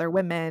community with other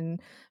women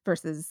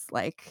versus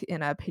like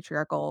in a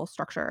patriarchal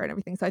structure and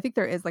everything. So I think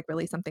there is like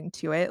really something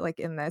to it, like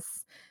in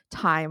this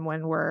time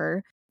when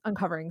we're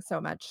uncovering so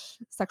much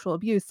sexual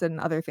abuse and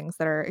other things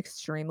that are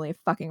extremely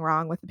fucking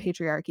wrong with the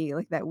patriarchy,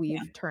 like that yeah.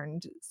 we've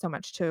turned so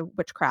much to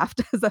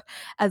witchcraft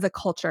as a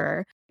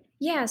culture.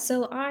 Yeah,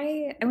 so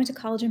I went to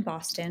college in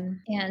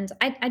Boston, and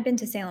I'd been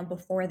to Salem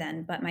before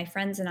then, but my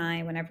friends and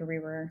I, whenever we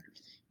were,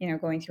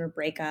 going through a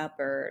breakup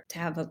or to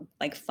have a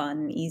like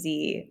fun,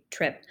 easy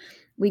trip,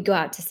 we'd go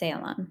out to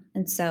Salem.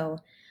 And so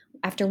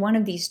after one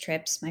of these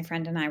trips, my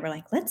friend and I were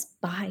like, let's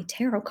buy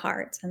tarot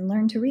cards and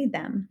learn to read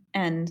them.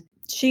 And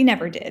she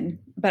never did,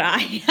 but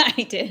I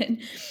I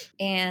did.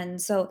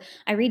 And so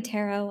I read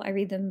tarot, I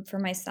read them for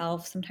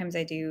myself. Sometimes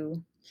I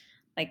do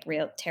like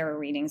real tarot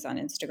readings on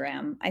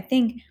Instagram. I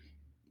think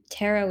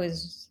tarot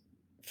is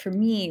for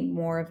me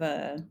more of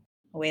a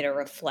way to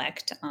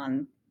reflect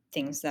on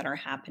things that are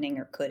happening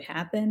or could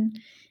happen.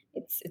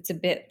 It's a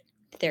bit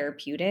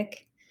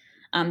therapeutic.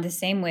 The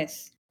same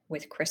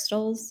with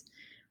crystals,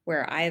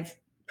 where I have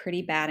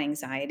pretty bad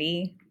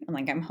anxiety. And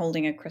like I'm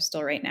holding a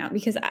crystal right now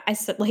because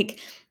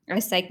like I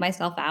psych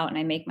myself out and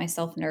I make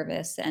myself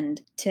nervous. And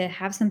to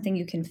have something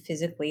you can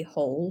physically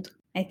hold,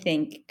 I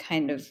think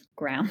kind of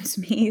grounds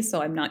me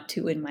so I'm not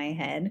too in my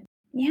head.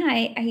 Yeah,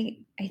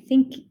 I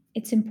think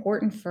it's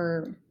important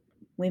for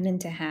women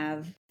to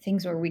have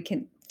things where we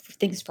can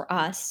things for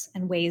us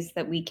and ways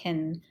that we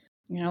can,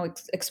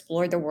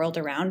 explore the world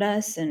around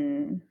us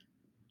and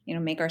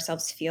make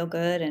ourselves feel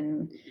good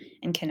and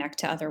connect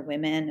to other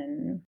women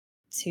and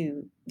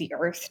to the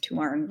earth, to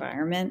our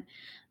environment.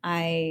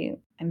 I'm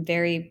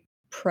very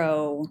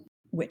pro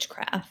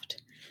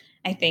witchcraft.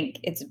 I think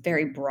it's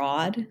very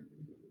broad,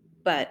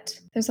 but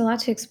there's a lot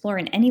to explore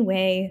in any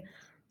way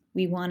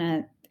we want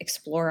to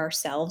explore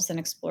ourselves and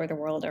explore the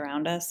world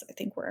around us. I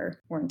think we're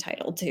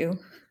entitled to,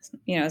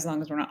 as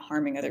long as we're not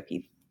harming other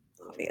people,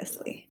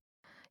 obviously.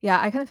 Yeah,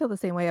 I kind of feel the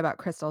same way about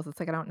crystals. It's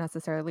like I don't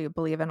necessarily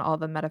believe in all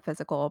the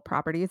metaphysical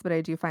properties, but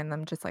I do find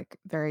them just like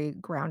very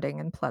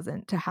grounding and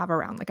pleasant to have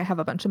around. Like I have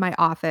a bunch in my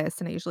office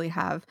and I usually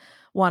have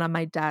one on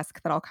my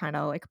desk that I'll kind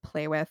of like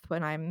play with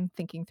when I'm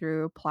thinking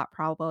through plot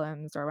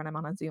problems or when I'm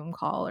on a Zoom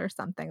call or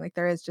something. Like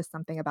there is just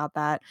something about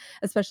that,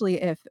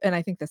 especially if, and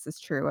I think this is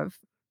true of,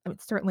 I mean,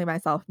 certainly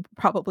myself,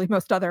 probably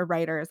most other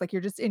writers, like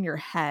you're just in your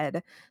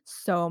head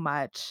so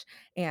much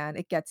and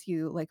it gets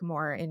you like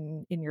more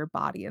in your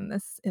body in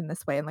this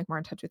way and like more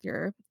in touch with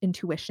your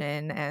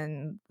intuition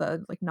and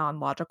the like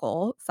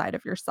non-logical side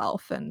of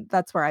yourself, and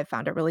that's where I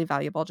found it really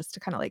valuable just to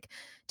kind of like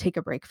take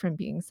a break from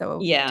being so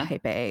Yeah.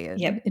 type A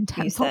and Yep. You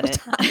intense all said the it.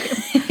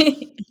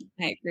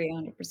 time. I agree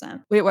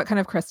 100%. Wait, what kind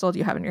of crystal do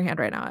you have in your hand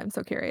right now? I'm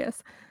so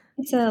curious.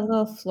 It's a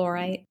little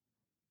fluorite.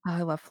 Oh,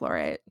 I love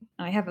fluorite.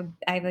 I have,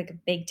 like, a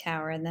big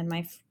tower, and then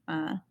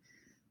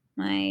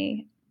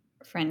my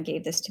friend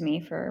gave this to me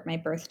for my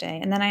birthday,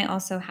 and then I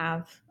also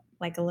have,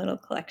 like, a little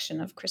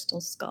collection of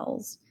crystal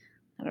skulls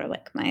that are,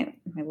 like, my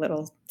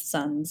little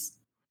sons.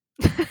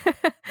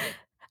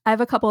 I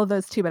have a couple of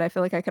those too, but I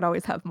feel like I could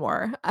always have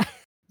more.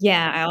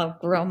 Yeah, I'll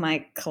grow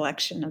my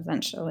collection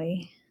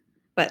eventually.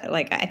 But,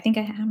 like, I think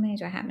I how many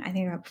do I have? I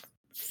think I have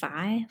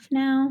 5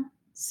 now.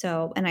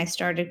 So and I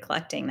started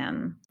collecting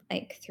them,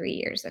 like, 3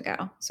 years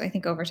ago. So I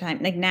think over time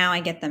like, now I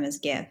get them as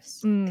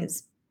gifts Mm,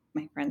 because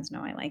my friends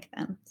know I like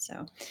them.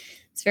 So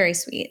it's very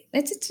sweet.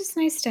 It's just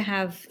nice to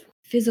have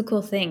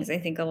physical things. I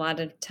think a lot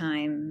of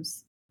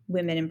times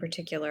women in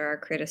particular are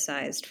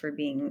criticized for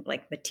being,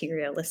 like,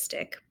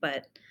 materialistic,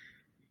 but,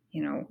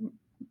 you know,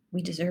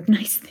 we deserve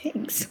nice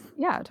things,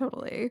 yeah,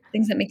 totally.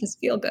 things that make us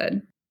feel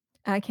good.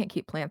 And I can't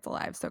keep plants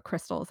alive, so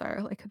crystals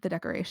are like the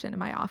decoration in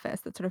my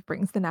office that sort of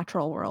brings the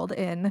natural world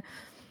in.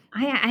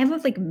 I have a,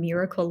 like,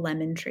 miracle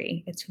lemon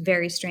tree. It's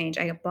very strange.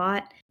 I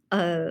bought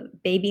a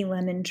baby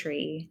lemon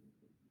tree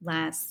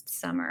last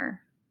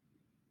summer,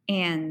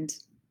 and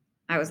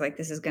I was like,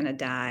 "This is gonna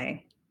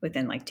die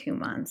within, like, 2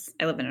 months."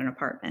 I live in an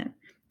apartment.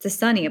 It's a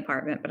sunny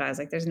apartment, but I was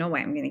like, "There's no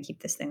way I'm gonna keep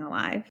this thing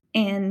alive."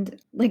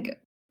 And,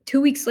 like, 2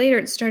 weeks later,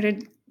 it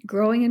started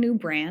growing a new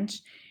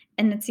branch,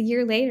 and it's a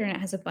year later, and it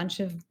has a bunch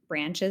of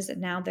branches, and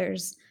now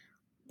there's,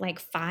 like,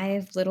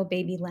 5 little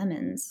baby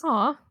lemons.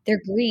 Aw.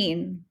 They're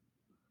green,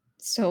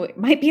 so it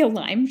might be a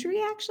lime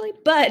tree actually,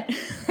 but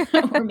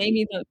or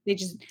maybe they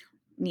just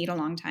need a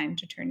long time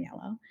to turn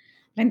yellow.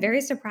 But I'm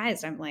very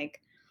surprised. I'm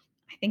like,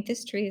 I think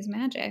this tree is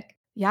magic.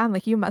 Yeah, I'm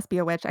like, "You must be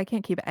a witch." I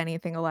can't keep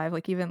anything alive,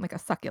 like, even, like, a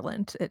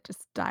succulent, it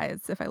just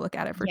dies if I look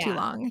at it for too Yeah.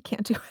 long. I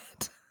can't do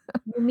it.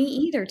 Well, me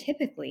either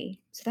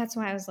typically. So that's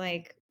why I was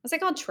like,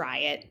 I'll try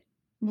it.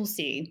 We'll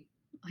see.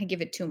 I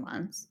give it 2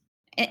 months.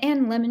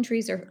 And lemon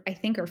trees are I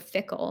think are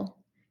fickle.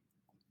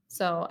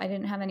 So I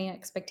didn't have any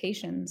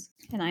expectations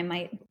and I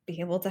might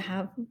be able to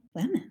have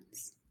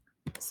lemons.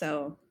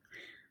 So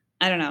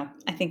I don't know.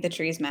 I think the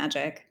tree is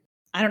magic.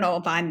 I don't know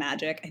if I'm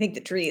magic. I think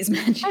the tree is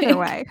Either magic.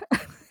 way.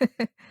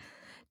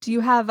 Do you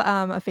have,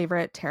 a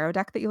favorite tarot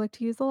deck that you like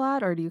to use a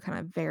lot, or do you kind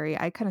of vary?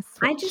 I kinda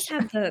I just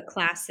switch. have the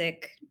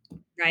classic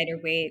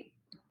Rider-Waite.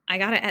 I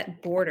got it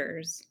at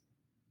Borders,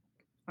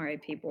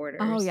 RIP Oh,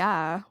 Borders,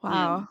 yeah.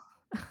 Wow.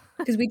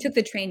 because we took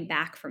the train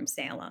back from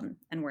Salem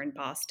and we're in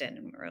Boston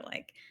and we were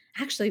like,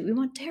 "Actually, we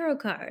want tarot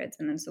cards."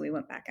 And then so we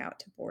went back out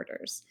to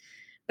Borders.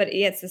 But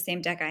yeah, it's the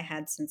same deck I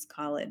had since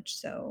college,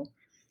 so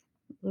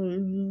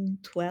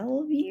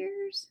 12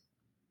 years?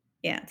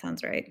 Yeah, it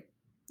sounds right.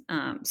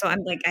 So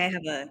I'm like,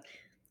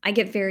 I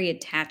get very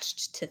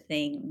attached to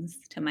things,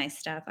 to my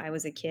stuff. I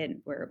was a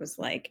kid where it was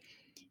like,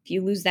 if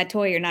you lose that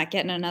toy, you're not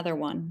getting another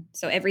one.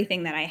 So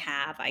everything that I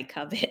have, I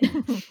covet.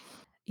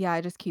 Yeah,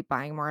 I just keep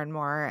buying more and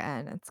more,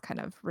 and it's kind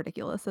of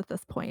ridiculous at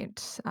this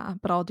point,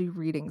 but I'll do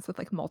readings with,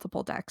 like,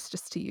 multiple decks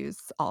just to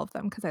use all of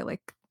them because I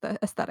like the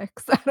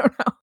aesthetics. I don't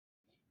know.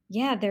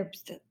 Yeah,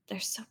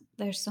 there's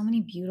so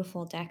many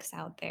beautiful decks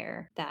out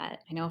there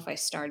that I know if I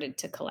started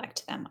to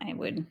collect them,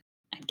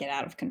 I'd get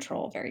out of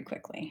control very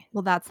quickly.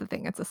 Well, that's the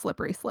thing, it's a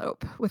slippery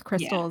slope with Yeah.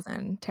 crystals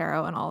and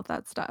tarot and all of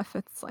that stuff.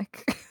 It's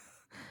like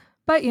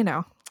but,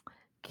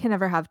 can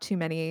never have too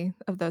many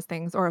of those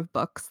things or of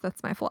books.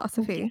 That's my Yeah.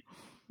 philosophy.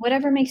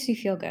 Whatever makes you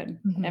feel good.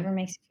 Mhm. Whatever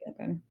makes you feel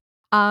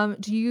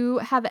good. Do you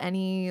have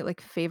any,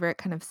 like, favorite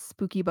kind of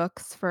spooky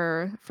books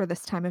for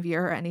this time of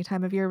year or any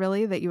time of year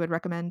really that you would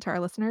recommend to our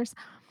listeners?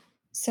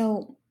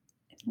 So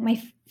my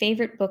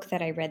favorite book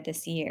that I read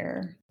this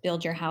year,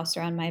 Build Your House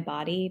Around My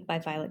Body by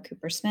Violet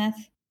Cooper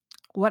Smith.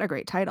 What a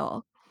great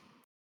title.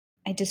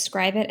 I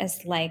describe it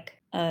as like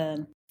a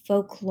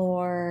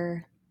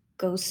folklore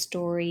ghost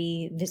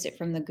story visit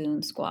from the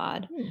Goon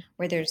Squad, Hmm.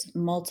 where there's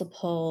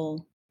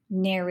multiple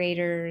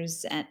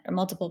narrators and or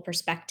multiple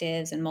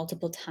perspectives and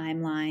multiple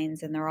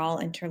timelines, and they're all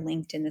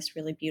interlinked in this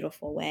really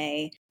beautiful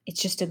way.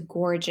 It's just a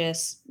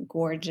gorgeous,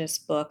 gorgeous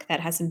book that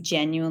has some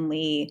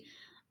genuinely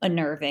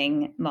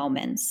unnerving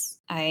moments.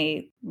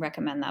 I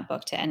recommend that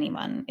book to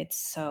anyone. It's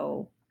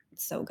so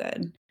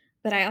good.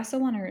 But I also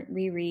want to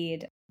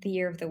reread The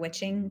Year of the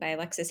Witching by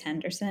Alexis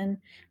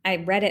Henderson. I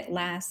read it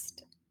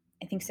last,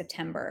 I think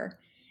September,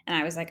 and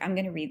I was like, I'm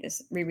going to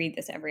reread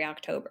this every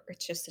October.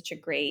 It's just such a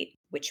great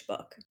witch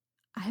book.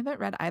 I haven't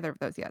read either of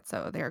those yet,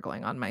 so they are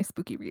going on my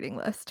spooky reading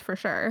list for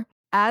sure.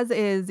 As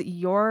is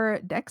your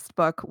next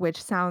book,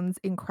 which sounds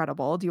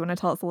incredible. Do you wanna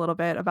tell us a little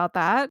bit about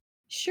that?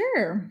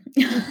 Sure.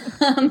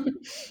 um,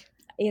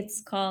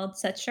 it's called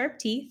Such Sharp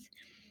Teeth.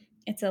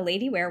 It's a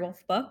lady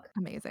werewolf book,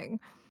 Amazing.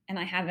 and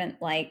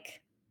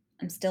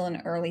I'm still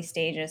in early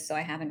stages, so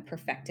I haven't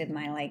perfected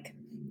my like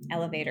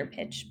elevator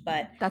pitch,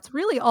 but That's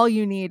really all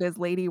you need is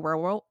Lady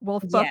Werewolf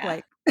book, yeah.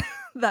 like,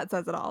 that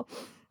says it all.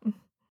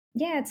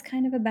 Yeah, it's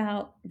kind of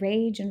about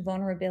rage and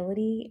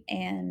vulnerability,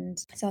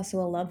 and it's also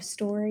a love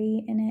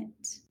story in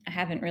it. I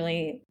haven't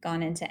really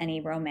gone into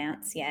any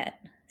romance yet,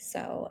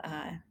 so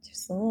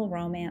just a little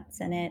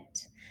romance in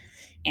it.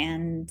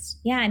 And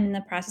yeah, I'm in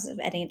the process of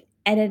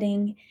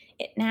editing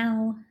it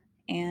now.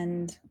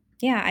 And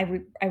yeah,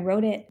 I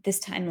wrote it this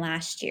time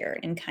last year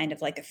in kind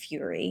of like a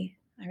fury.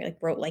 I like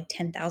wrote like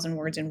 10,000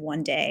 words in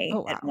one Oh, day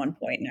at wow. one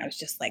point, and I was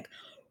just like,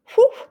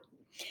 whew.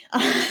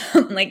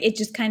 Like it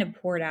just kind of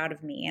poured out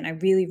of me. And I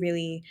really,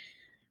 really,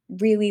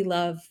 really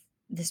love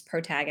this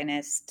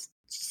protagonist.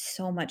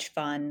 So much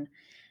fun.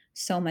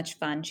 So much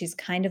fun. She's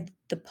kind of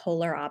the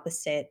polar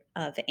opposite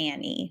of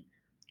Annie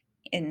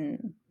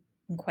in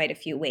quite a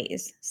few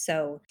ways.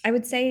 So I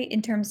would say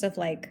in terms of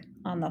like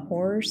on the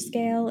horror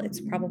scale, it's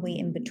probably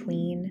in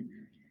between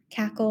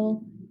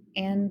Cackle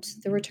and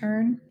The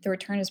Return. The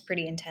Return is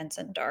pretty intense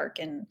and dark,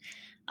 and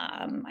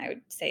I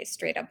would say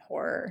straight up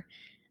horror.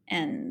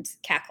 And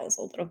Cackle's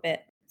a little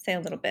bit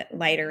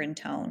lighter in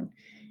tone.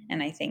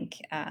 And I think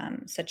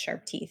Such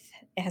Sharp Teeth,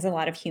 it has a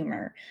lot of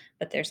humor,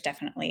 but there's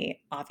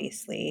definitely,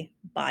 obviously,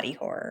 body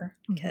horror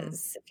Hmm.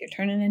 because if you're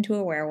turning into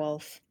a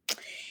werewolf,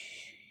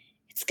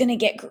 it's gonna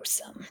get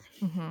gruesome.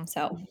 Hmm.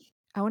 So,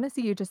 I want to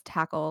see you just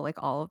tackle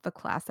like all of the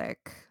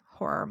classic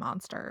horror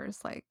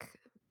monsters. Like,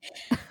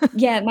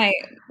 yeah, my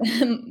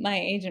my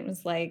agent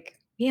was like,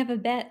 "We have a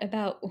bet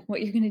about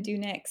what you're gonna do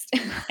next."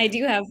 I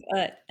do have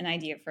an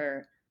idea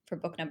for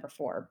book number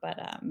 4, but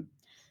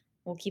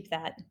we'll keep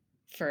that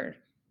for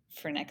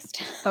next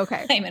time.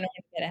 okay. I don't want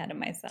to get ahead of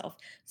myself.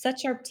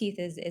 Such Sharp Teeth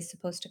is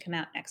supposed to come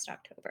out next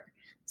October,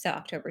 so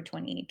October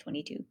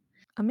 2022.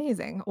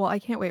 Amazing. Well, I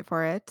can't wait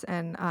for it.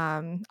 And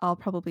I'll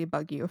probably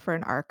bug you for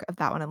an arc of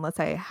that one unless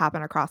I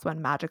happen across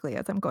one magically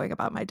as I'm going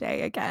about my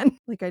day again,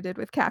 like I did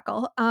with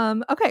Cackle.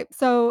 Okay,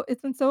 so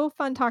it's been so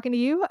fun talking to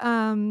you.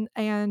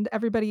 And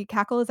everybody,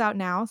 Cackle is out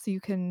now, so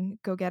you can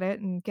go get it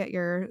and get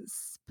your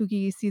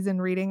spooky season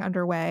reading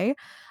underway.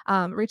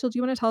 Rachel, do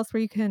you want to tell us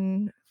where you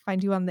can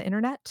find you on the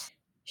internet?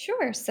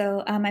 Sure.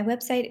 So my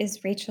website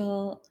is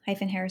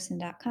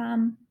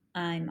rachel-harrison.com.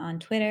 I'm on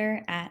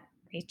Twitter at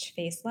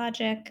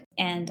RachFaceLogic,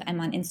 and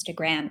I'm on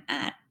Instagram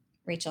at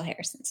Rachel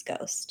Harrison's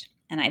Ghost.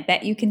 And I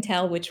bet you can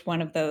tell which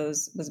one of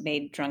those was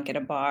made drunk at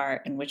a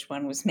bar and which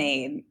one was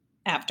made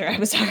after I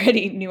was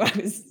already knew I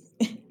was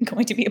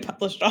going to be a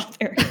published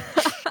author.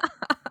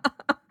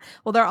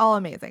 Well, they're all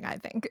amazing, I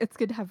think. It's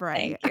good to have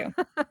variety. Thank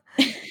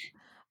you.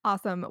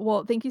 Awesome.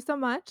 Well, thank you so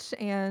much.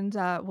 And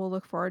we'll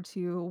look forward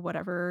to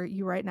whatever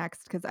you write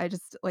next. Because I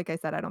just, like I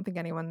said, I don't think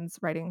anyone's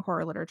writing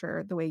horror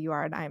literature the way you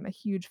are. And I'm a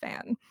huge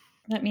fan.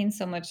 That means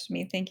so much to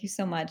me. Thank you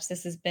so much.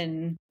 This has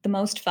been the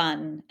most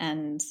fun,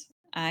 and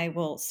I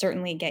will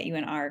certainly get you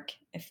an arc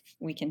if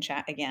we can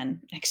chat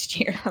again next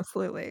year.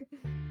 Absolutely.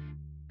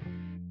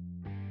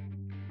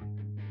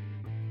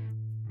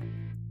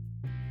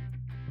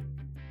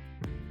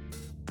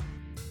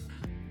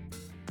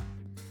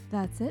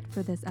 That's it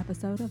for this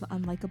episode of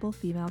Unlikable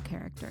Female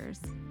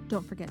Characters.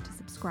 Don't forget to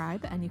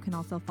subscribe, and you can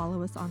also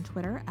follow us on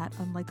Twitter at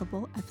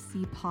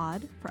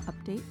UnlikableFCPod for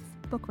updates,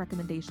 book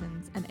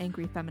recommendations, and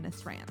angry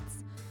feminist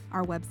rants.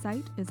 Our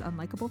website is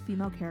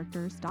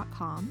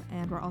unlikablefemalecharacters.com,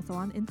 and we're also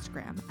on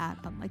Instagram at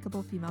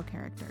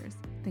UnlikableFemaleCharacters.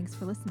 Thanks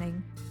for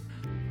listening.